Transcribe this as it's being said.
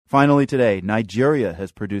Finally today, Nigeria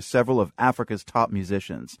has produced several of Africa's top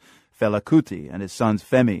musicians. Fela Kuti and his sons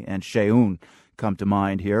Femi and Sheun come to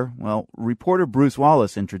mind here. Well, reporter Bruce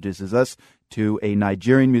Wallace introduces us to a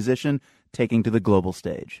Nigerian musician taking to the global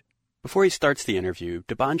stage. Before he starts the interview,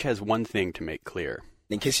 D'banj has one thing to make clear.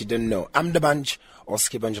 In case you didn't know, I'm D'banj, or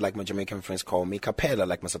Skibanj like my Jamaican friends call me, Capella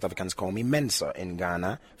like my South Africans call me, Mensa in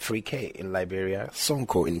Ghana, Free K in Liberia,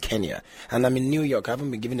 Sonko in Kenya. And I'm in New York. I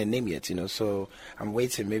haven't been given a name yet, so I'm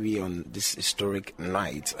waiting. Maybe on this historic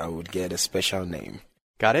night I would get a special name.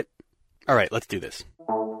 Got it? All right, let's do this.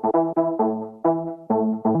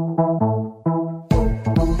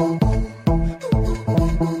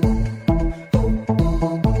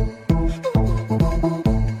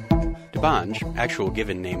 D'banj, actual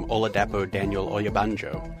given name Oladapo Daniel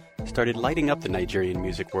Oyebanjo, started lighting up the Nigerian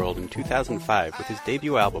music world in 2005 with his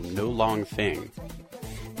debut album No Long Thing.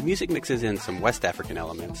 The music mixes in some West African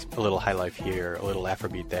elements, a little highlife here, a little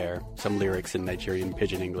Afrobeat there, some lyrics in Nigerian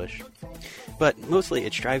pidgin English. But mostly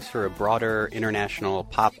it strives for a broader, international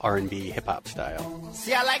pop, R&B, hip-hop style.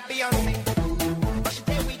 See, I like Beyonce, but she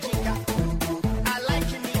tell me Jigga. I like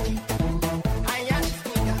Kimiki, I am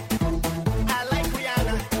Stinga. I like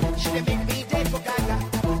Rihanna, she dey make me day for Gaga.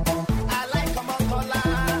 I like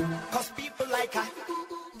Kamotola, cause people like her.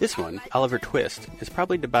 This one, Oliver Twist, is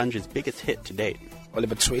probably D'banj's biggest hit to date.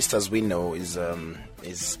 Oliver Twist, as we know, is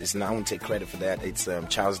now, I won't take credit for that. It's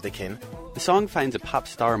Charles Dickens. The song finds a pop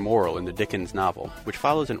star moral in the Dickens novel, which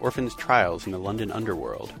follows an orphan's trials in the London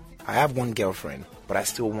underworld. I have one girlfriend, but I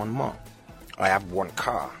still want more. I have one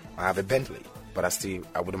car. I have a Bentley, but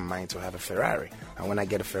I wouldn't mind to have a Ferrari. And when I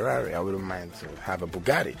get a Ferrari, I wouldn't mind to have a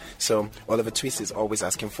Bugatti. So Oliver Twist is always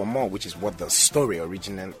asking for more, which is what the story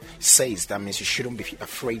originally says. That means you shouldn't be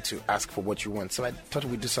afraid to ask for what you want. So I thought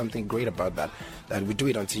we'd do something great about that we do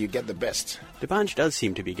it until you get the best. D'banj does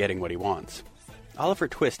seem to be getting what he wants. Oliver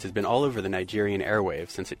Twist has been all over the Nigerian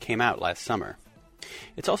airwaves since it came out last summer.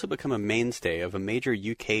 It's also become a mainstay of a major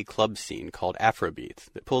UK club scene called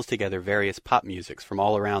Afrobeat that pulls together various pop musics from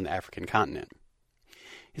all around the African continent.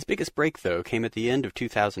 His biggest break, though, came at the end of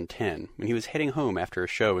 2010 when he was heading home after a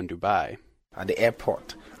show in Dubai. At the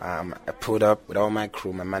airport, I pulled up with all my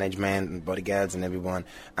crew, my management and bodyguards and everyone,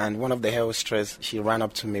 and one of the hostess, she ran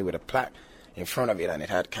up to me with a plaque in front of it, and it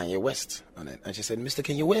had Kanye West on it. And she said, Mr.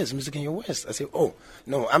 Kanye West, Mr. Kanye West. I said, oh,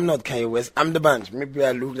 no, I'm not Kanye West, I'm D'banj. Maybe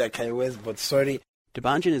I look like Kanye West, but sorry.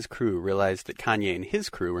 D'banj and his crew realized that Kanye and his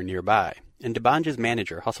crew were nearby, and D'banj's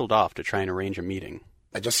manager hustled off to try and arrange a meeting.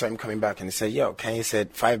 I just saw him coming back, and he said, yo, Kanye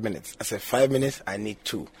said 5 minutes. I said, 5 minutes? I need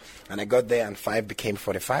 2. And I got there, and 5 became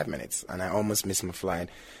 45 minutes, and I almost missed my flight.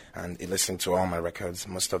 And he listened to all my records,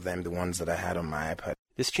 most of them the ones that I had on my iPad.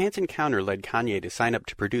 This chance encounter led Kanye to sign up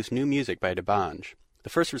to produce new music by D'banj. The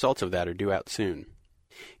first results of that are due out soon.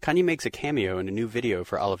 Kanye makes a cameo in a new video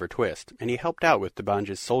for Oliver Twist, and he helped out with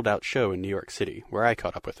D'banj's sold-out show in New York City, where I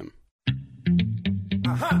caught up with him.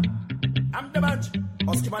 Aha! I'm D'banj,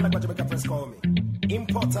 or Skibanj like my Jamaican friends call me.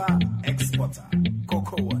 Importer, exporter,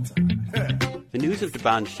 cocoa water. The news of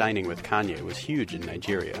D'banj signing with Kanye was huge in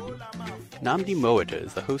Nigeria. Nnamdi Moata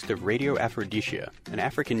is the host of Radio Aphrodisia, an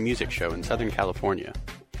African music show in Southern California.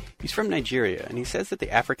 He's from Nigeria, and he says that the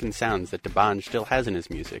African sounds that D'banj still has in his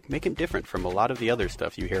music make him different from a lot of the other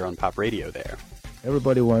stuff you hear on pop radio there.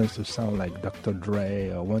 Everybody wants to sound like Dr.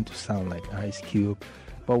 Dre or want to sound like Ice Cube,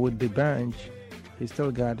 but with D'banj, he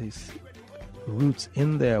still got his roots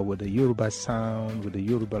in there with the Yoruba sound, with the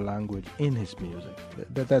Yoruba language in his music.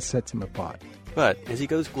 That sets him apart. But as he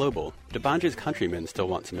goes global, D'banj's countrymen still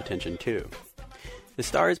want some attention too. The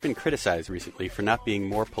star has been criticized recently for not being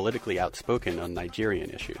more politically outspoken on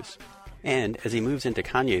Nigerian issues. And as he moves into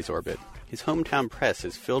Kanye's orbit, his hometown press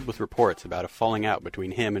is filled with reports about a falling out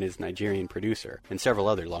between him and his Nigerian producer and several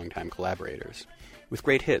other longtime collaborators. With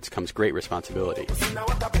great hits comes great responsibility.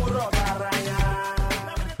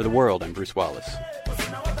 For The World, I'm Bruce Wallace.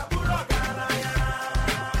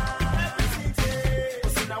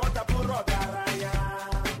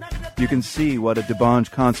 You can see what a D'banj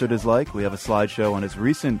concert is like. We have a slideshow on his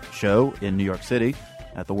recent show in New York City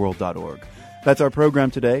at theworld.org. That's our program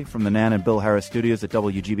today from the Nan and Bill Harris studios at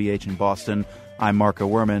WGBH in Boston. I'm Marco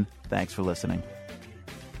Werman. Thanks for listening.